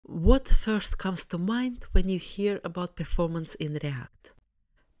What first comes to mind when you hear about performance in React?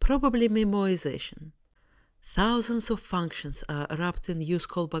 Probably memoization. Thousands of functions are wrapped in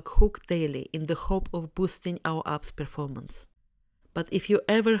useCallback hook daily in the hope of boosting our app's performance. But if you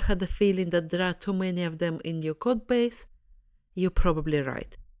ever had the feeling that there are too many of them in your code base, you're probably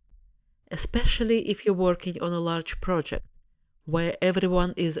right. Especially if you're working on a large project, where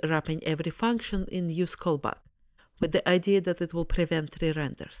everyone is wrapping every function in useCallback, with the idea that it will prevent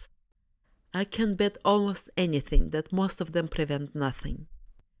re-renders. I can bet almost anything that most of them prevent nothing.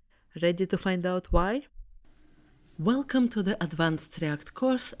 Ready to find out why? Welcome to the Advanced React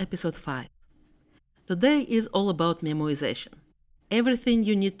course, episode 5. Today is all about memoization. Everything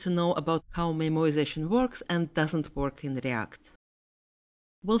you need to know about how memoization works and doesn't work in React.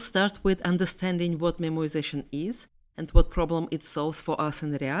 We'll start with understanding what memoization is and what problem it solves for us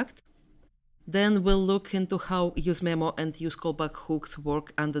in React. Then we'll look into how useMemo and useCallback hooks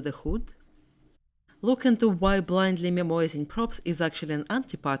work under the hood. Look into why blindly memoizing props is actually an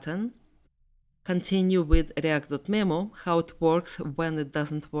antipattern. Continue with React.memo, how it works when it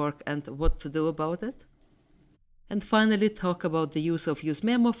doesn't work and what to do about it. And finally talk about the use of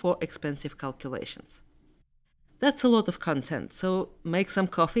useMemo for expensive calculations. That's a lot of content, so make some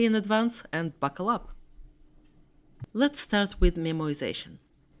coffee in advance and buckle up. Let's start with memoization.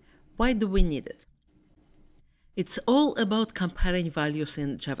 Why do we need it? It's all about comparing values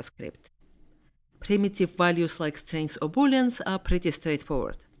in JavaScript. Primitive values like strings or booleans are pretty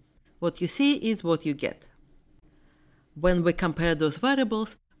straightforward. What you see is what you get. When we compare those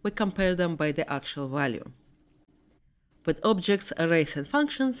variables, we compare them by the actual value. With objects, arrays, and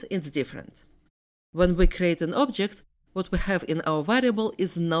functions, it's different. When we create an object, what we have in our variable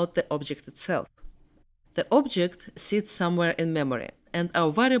is not the object itself. The object sits somewhere in memory, and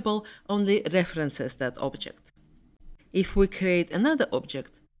our variable only references that object. If we create another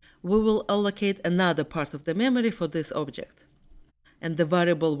object, we will allocate another part of the memory for this object, and the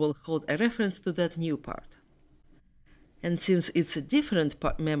variable will hold a reference to that new part. And since it's a different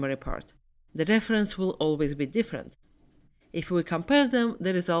memory part, the reference will always be different. If we compare them,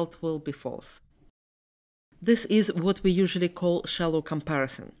 the result will be false. This is what we usually call shallow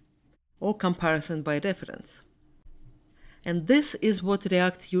comparison, or comparison by reference. And this is what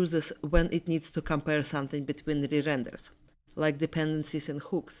React uses when it needs to compare something between re-renders, like dependencies and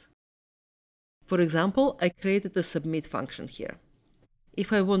hooks. For example, I created a submit function here.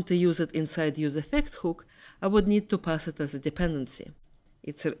 If I want to use it inside useEffect hook, I would need to pass it as a dependency.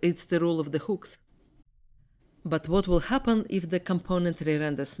 It's the rule of the hooks. But what will happen if the component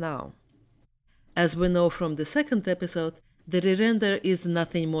re-renders now? As we know from the second episode, the re-render is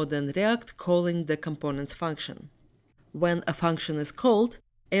nothing more than React calling the component's function. When a function is called,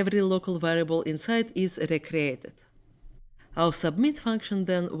 every local variable inside is recreated. Our submit function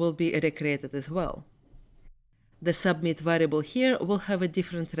then will be recreated as well. The submit variable here will have a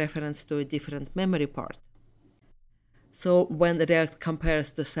different reference to a different memory part. So when React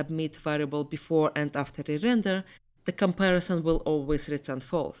compares the submit variable before and after re-render, the comparison will always return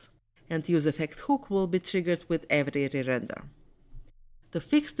false, and useEffect hook will be triggered with every re-render. To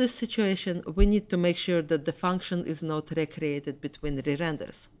fix this situation, we need to make sure that the function is not recreated between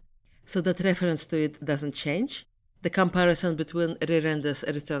re-renders. So that reference to it doesn't change, the comparison between re-renders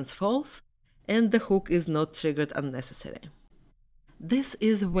returns false, and the hook is not triggered unnecessarily. This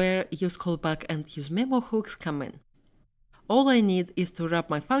is where useCallback and useMemo hooks come in. All I need is to wrap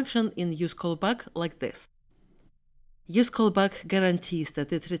my function in useCallback like this. useCallback guarantees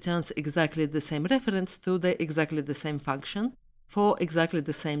that it returns exactly the same reference to exactly the same function for exactly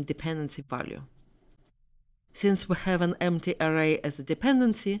the same dependency value. Since we have an empty array as a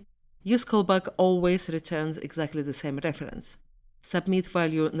dependency, useCallback always returns exactly the same reference. Submit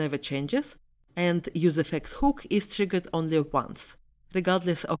value never changes, and useEffect hook is triggered only once,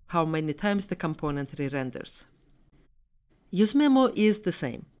 regardless of how many times the component re-renders. useMemo is the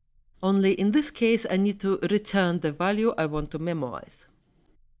same, only in this case I need to return the value I want to memoize.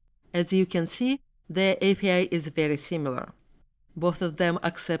 As you can see, the API is very similar. Both of them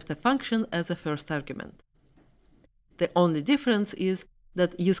accept a function as a first argument. The only difference is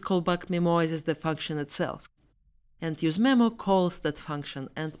that useCallback memoizes the function itself, and useMemo calls that function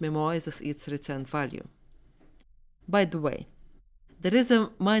and memoizes its return value. By the way, there is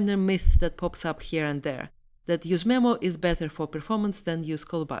a minor myth that pops up here and there, that useMemo is better for performance than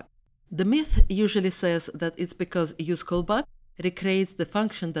useCallback. The myth usually says that it's because useCallback recreates the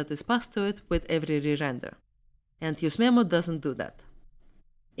function that is passed to it with every re-render, and useMemo doesn't do that.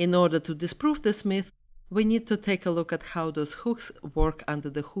 In order to disprove this myth, we need to take a look at how those hooks work under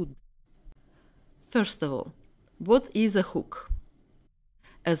the hood. First of all, what is a hook?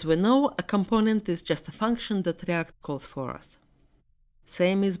 As we know, a component is just a function that React calls for us.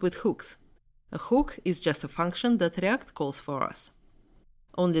 Same is with hooks. A hook is just a function that React calls for us.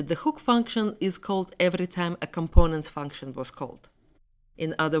 Only the hook function is called every time a component function was called.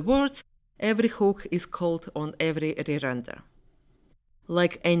 In other words, every hook is called on every re-render.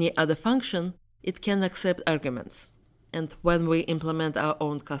 Like any other function, it can accept arguments. And when we implement our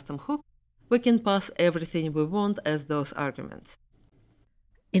own custom hook, we can pass everything we want as those arguments.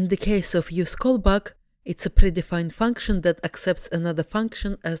 In the case of useCallback, it's a predefined function that accepts another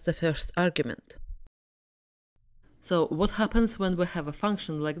function as the first argument. So what happens when we have a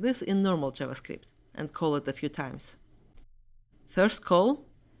function like this in normal JavaScript and call it a few times? First call,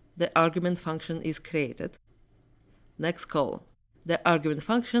 the argument function is created. Next call, the argument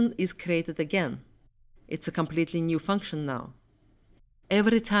function is created again. It's a completely new function now.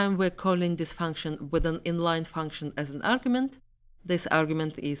 Every time we're calling this function with an inline function as an argument, this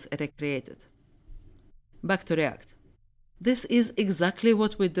argument is recreated. Back to React. This is exactly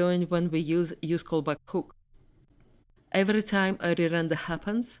what we're doing when we use useCallback hook. Every time a re-render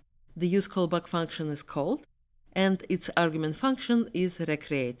happens, the useCallback function is called, and its argument function is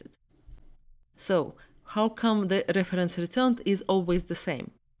recreated. So, how come the reference returned is always the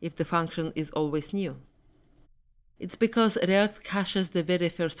same, if the function is always new? It's because React caches the very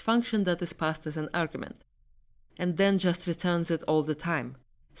first function that is passed as an argument, and then just returns it all the time,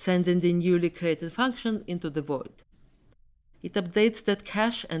 sending the newly created function into the void. It updates that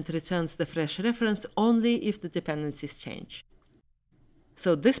cache and returns the fresh reference only if the dependencies change.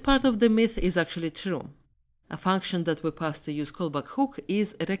 So this part of the myth is actually true. A function that we pass to useCallback hook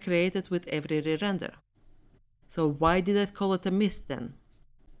is recreated with every re-render. So why did I call it a myth then?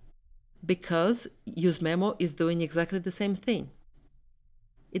 Because useMemo is doing exactly the same thing.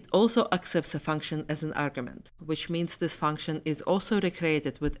 It also accepts a function as an argument, which means this function is also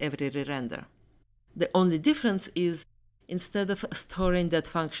recreated with every re-render. The only difference is, instead of storing that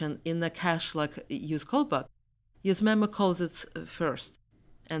function in a cache like useCallback, useMemo calls it first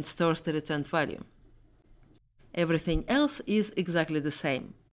and stores the returned value. Everything else is exactly the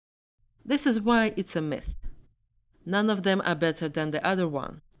same. This is why it's a myth. None of them are better than the other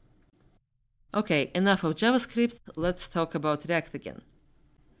one. Okay, enough of JavaScript, let's talk about React again.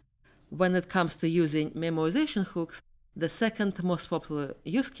 When it comes to using memoization hooks, the second most popular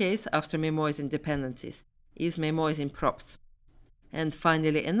use case after memoizing dependencies is memoizing props. And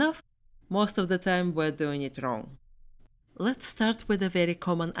funnily enough, most of the time we're doing it wrong. Let's start with a very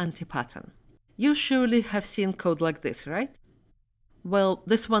common anti-pattern. You surely have seen code like this, right? Well,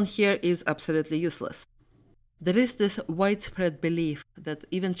 this one here is absolutely useless. There is this widespread belief that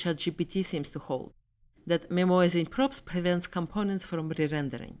even ChatGPT seems to hold, that memoizing props prevents components from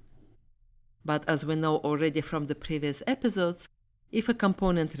re-rendering. But as we know already from the previous episodes, if a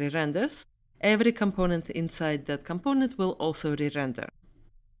component re-renders, every component inside that component will also re-render.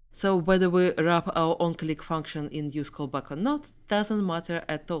 So whether we wrap our onClick function in useCallback or not doesn't matter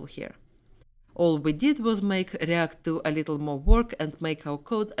at all here. All we did was make React do a little more work and make our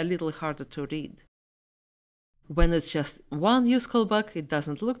code a little harder to read. When it's just one useCallback, it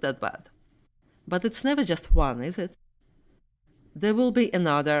doesn't look that bad. But it's never just one, is it? There will be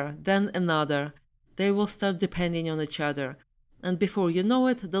another, then another. They will start depending on each other. And before you know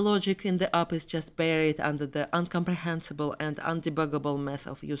it, the logic in the app is just buried under the incomprehensible and undebuggable mess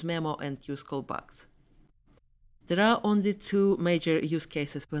of useMemo and useCallbacks. There are only two major use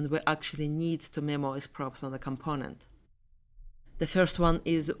cases when we actually need to memoize props on a component. The first one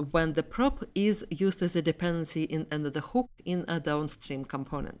is when the prop is used as a dependency in another hook in a downstream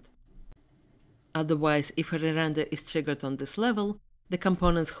component. Otherwise, if a re-render is triggered on this level, the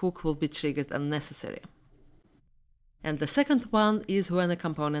component's hook will be triggered unnecessary. And the second one is when a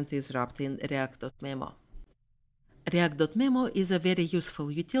component is wrapped in React.memo. React.memo is a very useful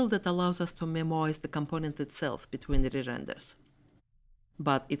util that allows us to memoize the component itself between re-renders.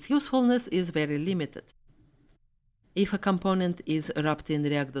 But its usefulness is very limited. If a component is wrapped in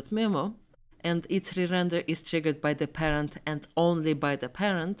React.memo, and its re-render is triggered by the parent and only by the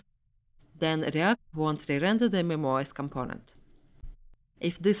parent, then React won't re-render the memoized component.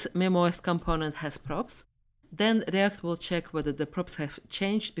 If this memoized component has props, then React will check whether the props have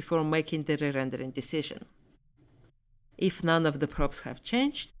changed before making the re-rendering decision. If none of the props have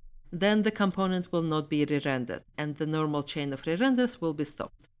changed, then the component will not be re-rendered, and the normal chain of re-renders will be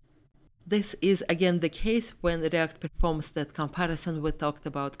stopped. This is again the case when React performs that comparison we talked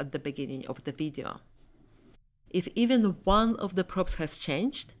about at the beginning of the video. If even one of the props has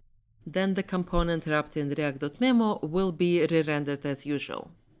changed, then the component wrapped in React.memo will be re-rendered as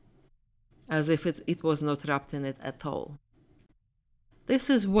usual, as if it was not wrapped in it at all. This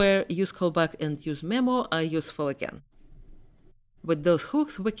is where useCallback and useMemo are useful again. With those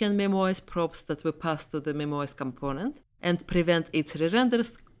hooks, we can memoize props that we pass to the memoized component and prevent its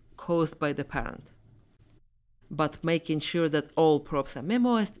re-renders caused by the parent. But making sure that all props are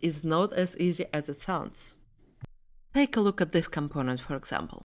memoized is not as easy as it sounds. Take a look at this component, for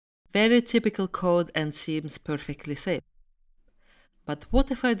example. Very typical code and seems perfectly safe. But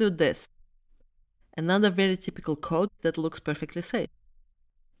what if I do this? Another very typical code that looks perfectly safe.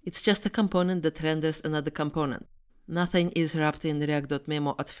 It's just a component that renders another component. Nothing is wrapped in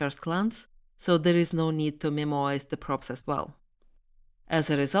React.memo at first glance, so there is no need to memoize the props as well. As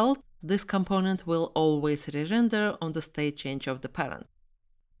a result, this component will always re-render on the state change of the parent,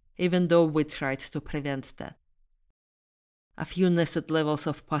 even though we tried to prevent that. A few nested levels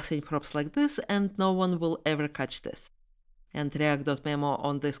of passing props like this and no one will ever catch this, and React.memo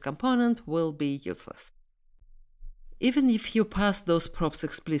on this component will be useless. Even if you pass those props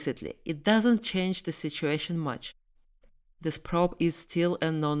explicitly, it doesn't change the situation much. This prop is still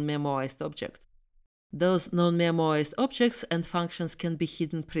a non-memoized object. Those non-memoized objects and functions can be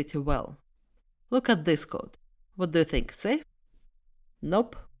hidden pretty well. Look at this code. What do you think? Safe?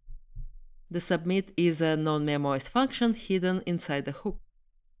 Nope. The submit is a non-memoized function hidden inside the hook.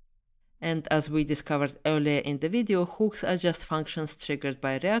 And as we discovered earlier in the video, hooks are just functions triggered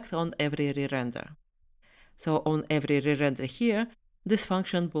by React on every re-render. So on every re-render here, this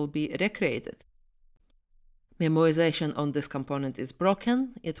function will be recreated. Memoization on this component is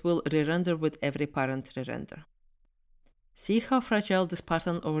broken. It will re-render with every parent re-render. See how fragile this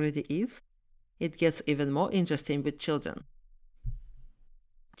pattern already is? It gets even more interesting with children.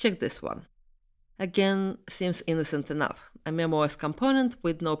 Check this one. Again, seems innocent enough. A memoized component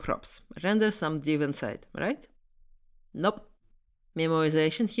with no props. Render some div inside, right? Nope.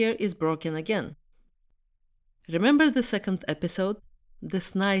 Memoization here is broken again. Remember the second episode?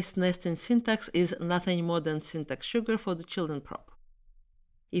 This nice nesting syntax is nothing more than syntax sugar for the children prop.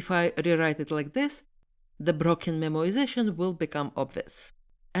 If I rewrite it like this, the broken memoization will become obvious.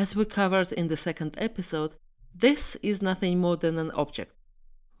 As we covered in the second episode, this is nothing more than an object,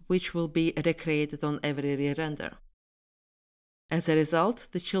 which will be recreated on every re-render. As a result,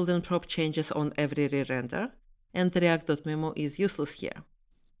 the children prop changes on every re-render, and React.memo is useless here.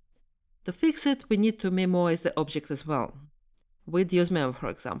 To fix it, we need to memoize the object as well, with useMemo, for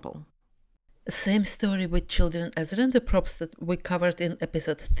example. Same story with children as render props that we covered in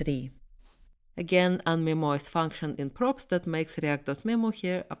episode 3. Again, unmemoized function in props that makes React.memo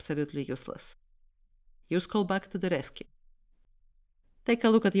here absolutely useless. useCallback to the rescue. Take a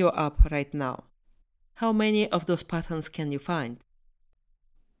look at your app right now. How many of those patterns can you find?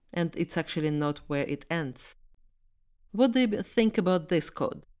 And it's actually not where it ends. What do you think about this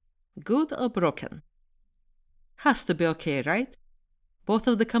code? Good or broken? Has to be okay, right? Both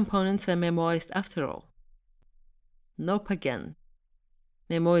of the components are memoized after all. Nope again.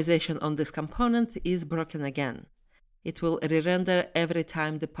 Memoization on this component is broken again. It will re-render every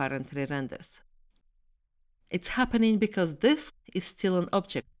time the parent re-renders. It's happening because this is still an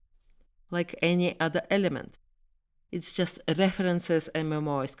object, like any other element. It just references a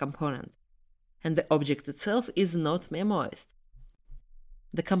memoized component, and the object itself is not memoized.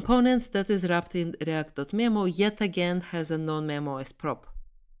 The component that is wrapped in React.memo yet again has a non-memoized prop,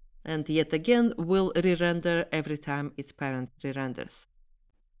 and yet again will re-render every time its parent re-renders.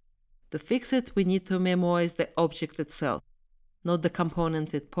 To fix it, we need to memoize the object itself, not the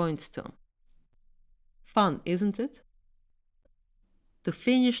component it points to. Fun, isn't it? To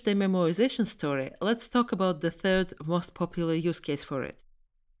finish the memoization story, let's talk about the third most popular use case for it: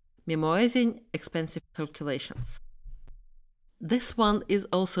 memoizing expensive calculations. This one is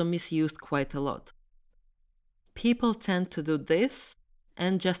also misused quite a lot. People tend to do this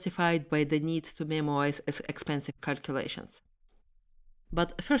and justify it by the need to memoize expensive calculations.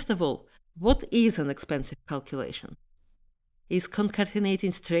 But first of all, what is an expensive calculation? Is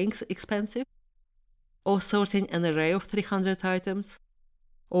concatenating strings expensive? Or sorting an array of 300 items?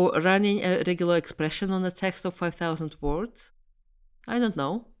 Or running a regular expression on a text of 5,000 words? I don't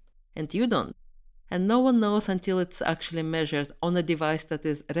know. And you don't. And no one knows until it's actually measured on a device that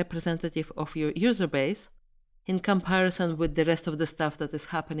is representative of your user base, in comparison with the rest of the stuff that is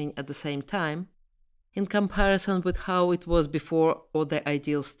happening at the same time, in comparison with how it was before or the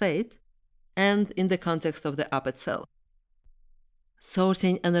ideal state, and in the context of the app itself.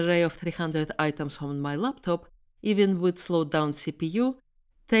 Sorting an array of 300 items on my laptop, even with slowed down CPU,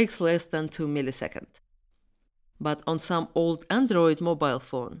 takes less than 2 milliseconds. But on some old Android mobile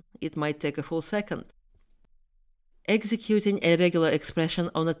phone, it might take a full second. Executing a regular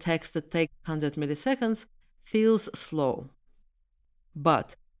expression on a text that takes 100 milliseconds feels slow.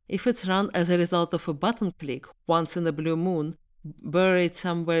 But if it's run as a result of a button click once in a blue moon, buried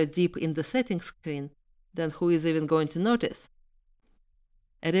somewhere deep in the settings screen, then who is even going to notice?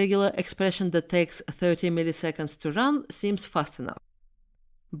 A regular expression that takes 30 milliseconds to run seems fast enough.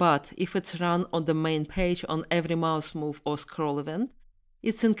 But if it's run on the main page on every mouse move or scroll event,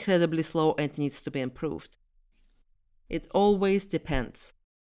 it's incredibly slow and needs to be improved. It always depends.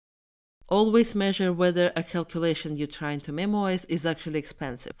 Always measure whether a calculation you're trying to memoize is actually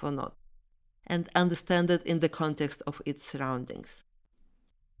expensive or not, and understand it in the context of its surroundings.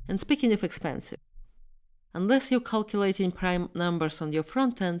 And speaking of expensive, unless you're calculating prime numbers on your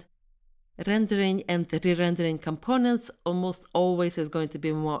front end, rendering and re-rendering components almost always is going to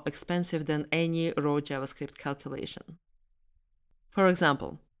be more expensive than any raw JavaScript calculation. For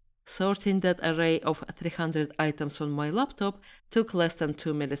example, sorting that array of 300 items on my laptop took less than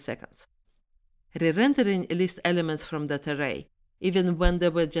 2 milliseconds. Re-rendering list elements from that array, even when they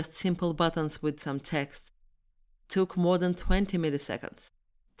were just simple buttons with some text, took more than 20 milliseconds,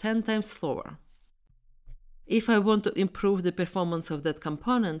 10 times slower. If I want to improve the performance of that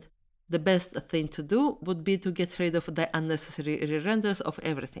component, the best thing to do would be to get rid of the unnecessary re-renders of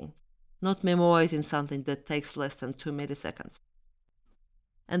everything, not memoizing something that takes less than 2 milliseconds.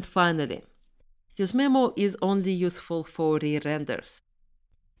 And finally, useMemo is only useful for re-renders.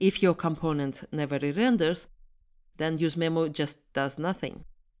 If your component never re-renders, then useMemo just does nothing.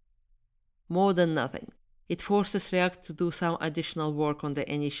 More than nothing. It forces React to do some additional work on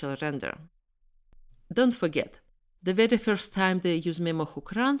the initial render. Don't forget, the very first time the useMemo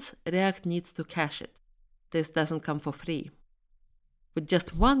hook runs, React needs to cache it. This doesn't come for free. With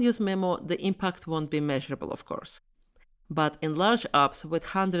just one useMemo, the impact won't be measurable, of course. But in large apps with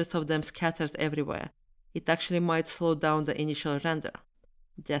hundreds of them scattered everywhere, it actually might slow down the initial render.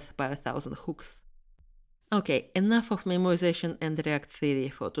 Death by 1,000 hooks. Okay, enough of memoization and React theory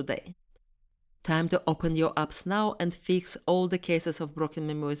for today. Time to open your apps now and fix all the cases of broken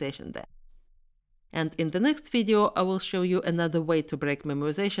memoization there. And in the next video, I will show you another way to break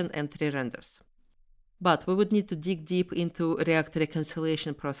memoization and re-renders. But we would need to dig deep into React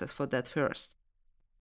reconciliation process for that first.